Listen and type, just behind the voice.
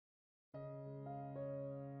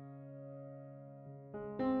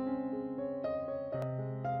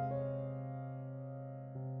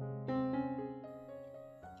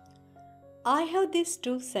I have these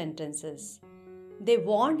two sentences. They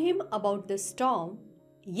warned him about the storm,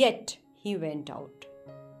 yet he went out.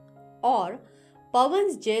 Or,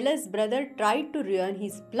 Pawan's jealous brother tried to ruin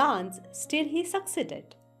his plans, still he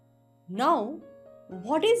succeeded. Now,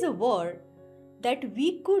 what is a word that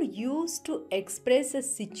we could use to express a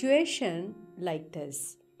situation like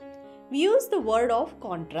this? We use the word of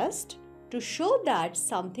contrast to show that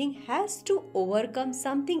something has to overcome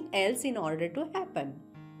something else in order to happen.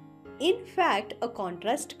 In fact, a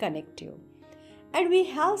contrast connective. And we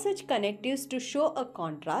have such connectives to show a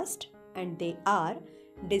contrast, and they are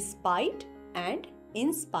despite and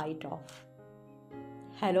in spite of.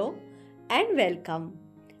 Hello and welcome.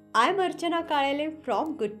 I am Archanakalele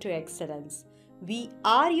from Good to Excellence. We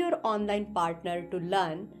are your online partner to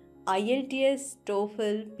learn IELTS,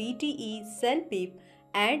 TOEFL, PTE, CELPIP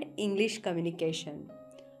and English communication.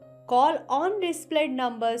 Call on displayed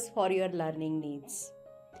numbers for your learning needs.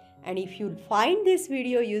 And if you find this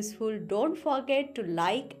video useful, don't forget to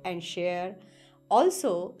like and share.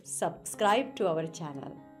 Also, subscribe to our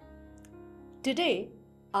channel. Today,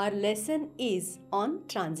 our lesson is on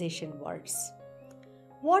transition words.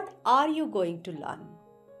 What are you going to learn?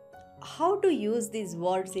 How to use these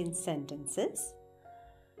words in sentences?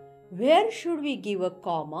 Where should we give a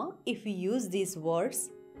comma if we use these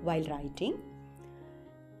words while writing?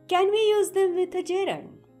 Can we use them with a gerund?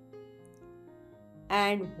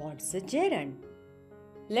 And what's a gerund?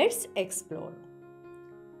 Let's explore.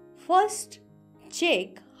 First,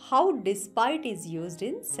 check how despite is used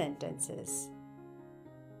in sentences.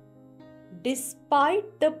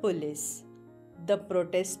 Despite the police, the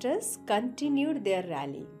protesters continued their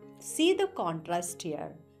rally. See the contrast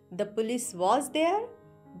here. The police was there,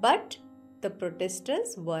 but the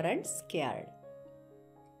protesters weren't scared.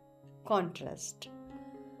 Contrast.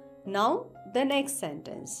 Now, the next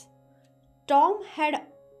sentence. Tom had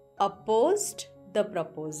opposed the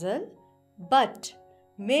proposal, but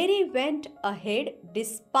Mary went ahead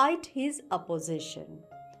despite his opposition.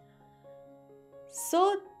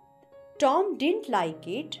 So, Tom didn't like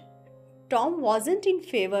it. Tom wasn't in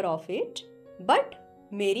favor of it, but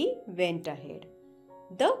Mary went ahead.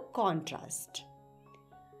 The contrast.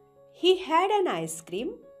 He had an ice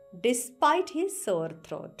cream despite his sore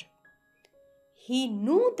throat. He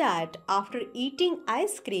knew that after eating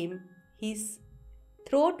ice cream, his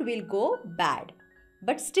throat will go bad,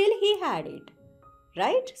 but still he had it,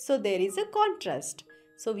 right? So there is a contrast.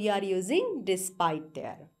 So we are using despite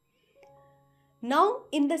there. Now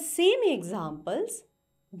in the same examples,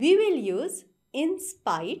 we will use in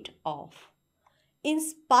spite of. In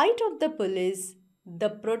spite of the police, the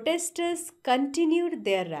protesters continued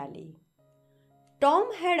their rally.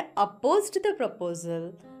 Tom had opposed the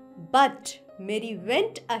proposal, but Mary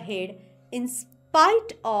went ahead in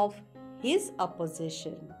spite of his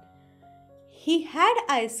opposition. He had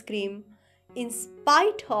ice cream in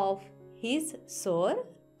spite of his sore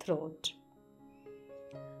throat.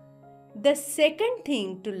 The second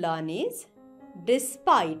thing to learn is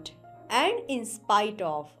despite and in spite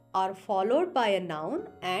of are followed by a noun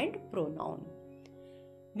and pronoun.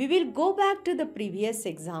 We will go back to the previous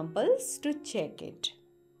examples to check it.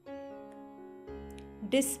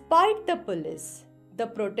 Despite the police, the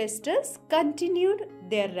protesters continued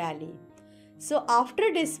their rally. So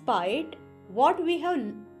after despite, what we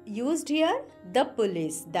have used here? The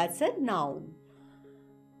police, that's a noun.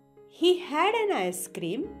 He had an ice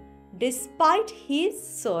cream despite his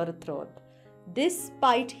sore throat.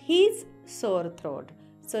 Despite his sore throat.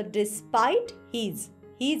 So despite his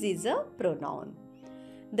is a pronoun.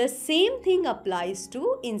 The same thing applies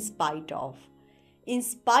to in spite of. In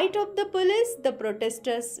spite of the police, the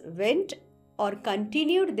protesters went or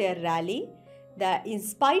continued their rally. In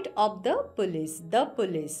spite of the police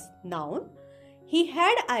noun. He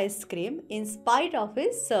had ice cream in spite of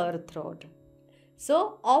his sore throat.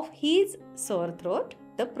 So of his sore throat,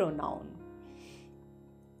 the pronoun.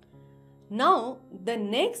 Now the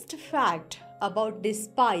next fact about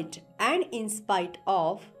despite and in spite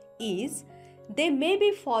of is they may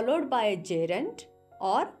be followed by a gerund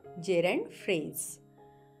or gerund phrase.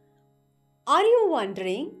 Are you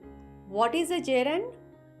wondering what is a gerund?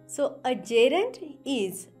 So a gerund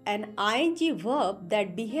is an ing verb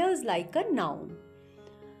that behaves like a noun.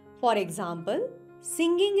 For example,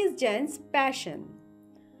 singing is Jan's passion.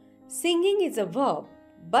 Singing is a verb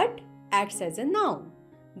but acts as a noun.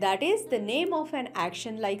 That is the name of an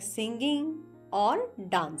action like singing or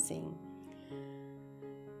dancing.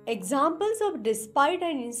 Examples of despite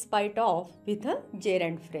and in spite of with a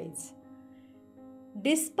gerund phrase.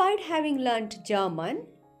 Despite having learnt German,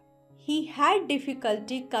 he had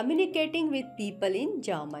difficulty communicating with people in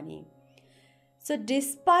Germany. So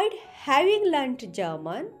despite having learnt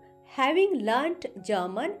German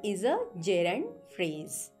is a gerund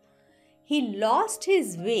phrase. He lost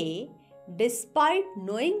his way despite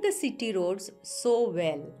knowing the city roads so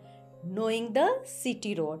well. Knowing the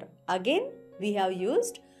city road. Again, we have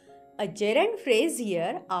used a gerund phrase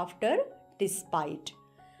here after despite.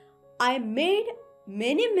 I made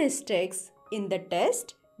many mistakes in the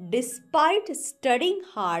test despite studying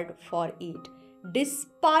hard for it.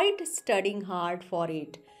 Despite studying hard for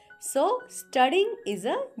it. So, studying is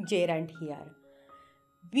a gerund here.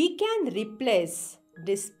 We can replace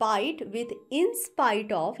despite with in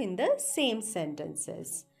spite of in the same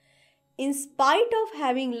sentences. In spite of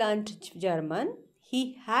having learnt German,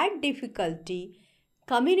 he had difficulty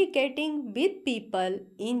communicating with people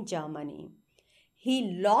in Germany.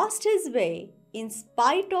 He lost his way in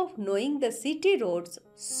spite of knowing the city roads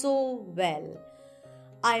so well.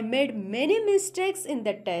 I made many mistakes in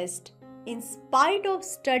the test in spite of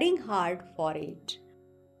studying hard for it.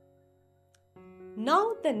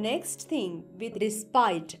 Now the next thing with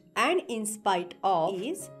despite and in spite of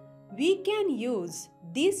is we can use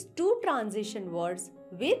these two transition words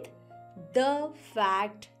with the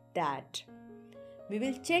fact that. We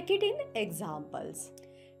will check it in examples.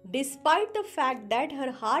 Despite the fact that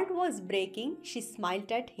her heart was breaking, she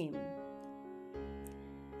smiled at him.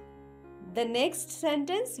 The next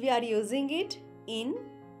sentence we are using it in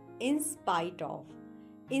spite of.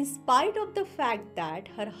 In spite of the fact that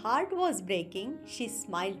her heart was breaking, she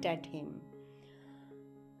smiled at him.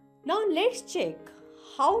 Now let's check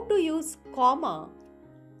how to use comma.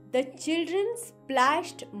 The children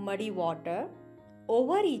splashed muddy water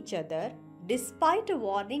over each other despite a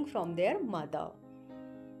warning from their mother.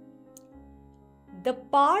 The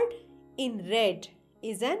part in red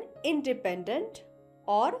is an independent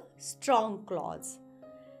or strong clause.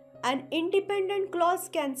 An independent clause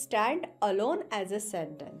can stand alone as a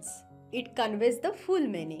sentence. It conveys the full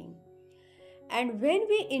meaning. And when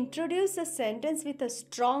we introduce a sentence with a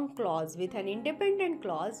strong clause, with an independent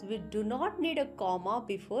clause, we do not need a comma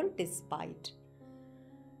before despite.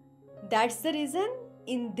 That's the reason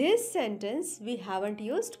in this sentence we haven't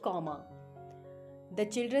used comma. The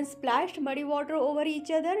children splashed muddy water over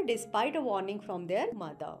each other despite a warning from their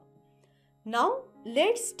mother. Now,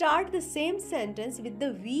 let's start the same sentence with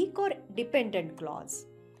the weak or dependent clause.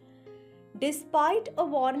 Despite a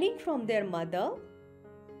warning from their mother,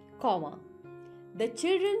 comma, the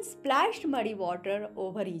children splashed muddy water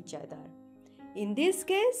over each other. In this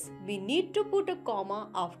case, we need to put a comma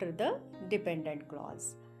after the dependent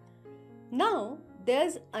clause. Now,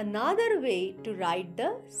 there's another way to write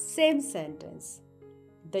the same sentence.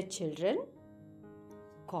 The children,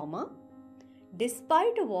 comma,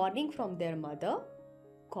 despite a warning from their mother,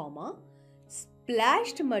 comma,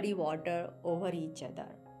 splashed muddy water over each other.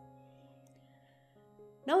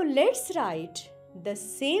 Now let's write the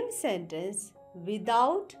same sentence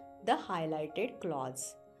without the highlighted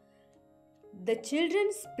clause. The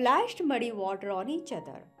children splashed muddy water on each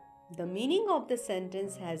other. The meaning of the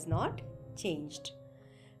sentence has not changed.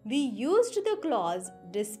 We used the clause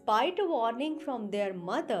despite a warning from their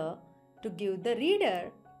mother to give the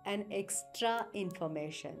reader an extra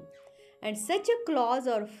information. And such a clause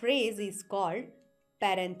or phrase is called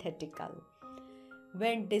parenthetical.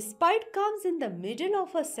 When despite comes in the middle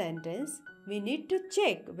of a sentence, we need to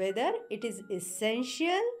check whether it is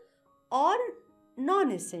essential or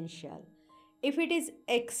non-essential. If it is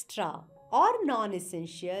extra or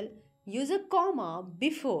non-essential, use a comma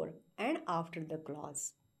before and after the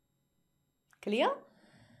clause. Clear?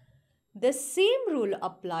 The same rule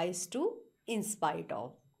applies to in spite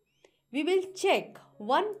of. We will check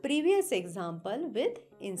one previous example with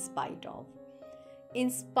in spite of. In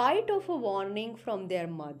spite of a warning from their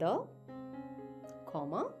mother,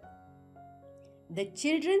 comma, the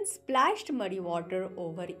children splashed muddy water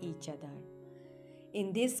over each other.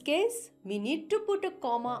 In this case, we need to put a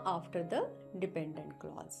comma after the dependent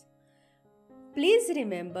clause. Please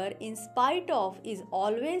remember, in spite of is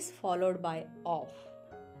always followed by of.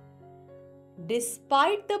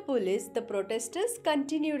 Despite the police, the protesters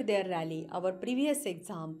continued their rally. Our previous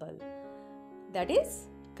example. That is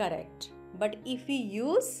correct. But if we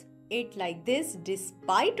use it like this,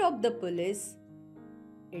 despite of the police,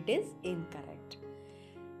 it is incorrect.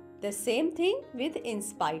 The same thing with in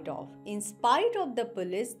spite of. In spite of the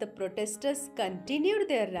police, the protesters continued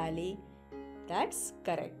their rally. That's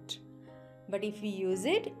correct. But if we use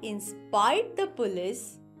it in spite the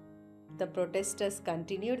police, the protesters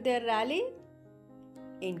continued their rally,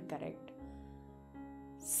 incorrect.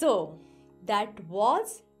 So, that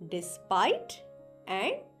was despite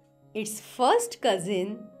and its first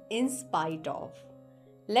cousin in spite of.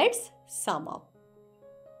 Let's sum up.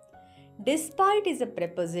 Despite is a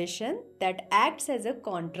preposition that acts as a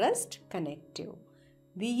contrast connective.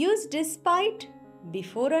 We use despite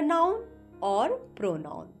before a noun or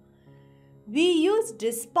pronoun. We use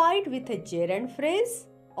despite with a gerund phrase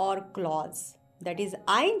or clause, that is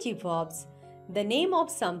ing verbs, the name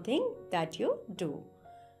of something that you do.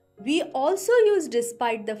 We also use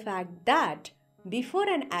despite the fact that before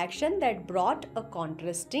an action that brought a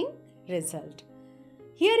contrasting result.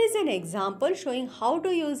 Here is an example showing how to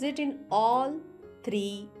use it in all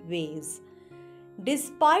three ways.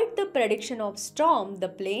 Despite the prediction of storm, the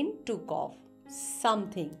plane took off.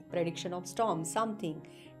 Something. Prediction of storm. Something.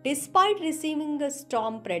 Despite receiving a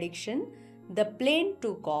storm prediction, the plane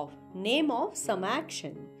took off. Name of some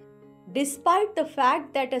action. Despite the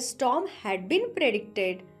fact that a storm had been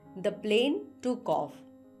predicted, the plane took off.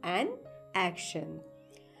 An action.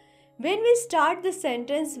 When we start the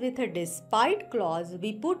sentence with a despite clause,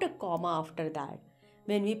 we put a comma after that.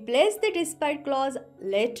 When we place the despite clause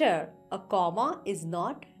later, a comma is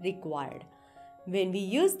not required. When we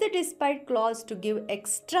use the despite clause to give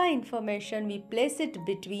extra information, we place it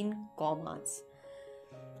between commas.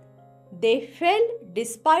 They fell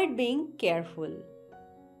despite being careful.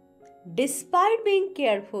 Despite being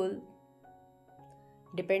careful,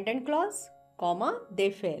 dependent clause, comma, they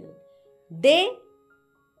fell. They,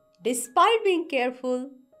 despite being careful,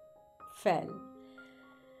 fell.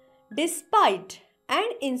 Despite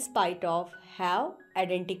and in spite of have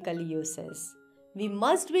identical uses. We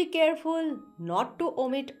must be careful not to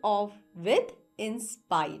omit of with in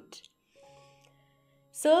spite.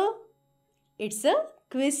 So, it's a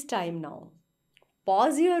quiz time now.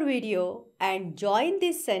 Pause your video and join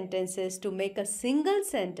these sentences to make a single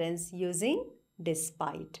sentence using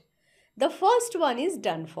despite. The first one is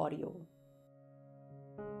done for you.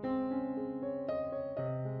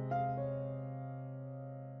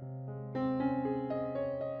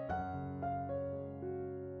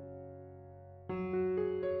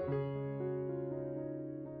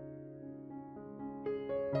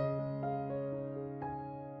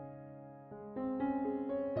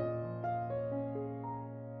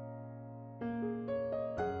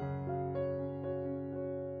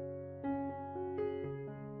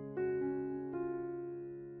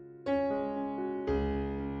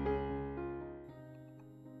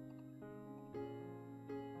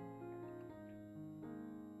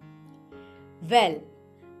 Well,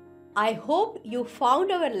 I hope you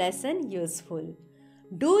found our lesson useful.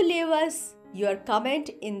 Do leave us your comment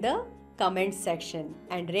in the comment section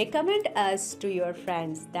and recommend us to your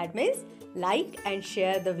friends. That means like and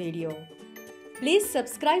share the video. Please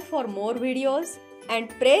subscribe for more videos and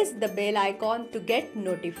press the bell icon to get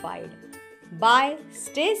notified. Bye,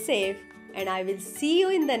 stay safe, and I will see you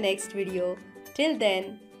in the next video. Till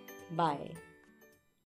then, bye.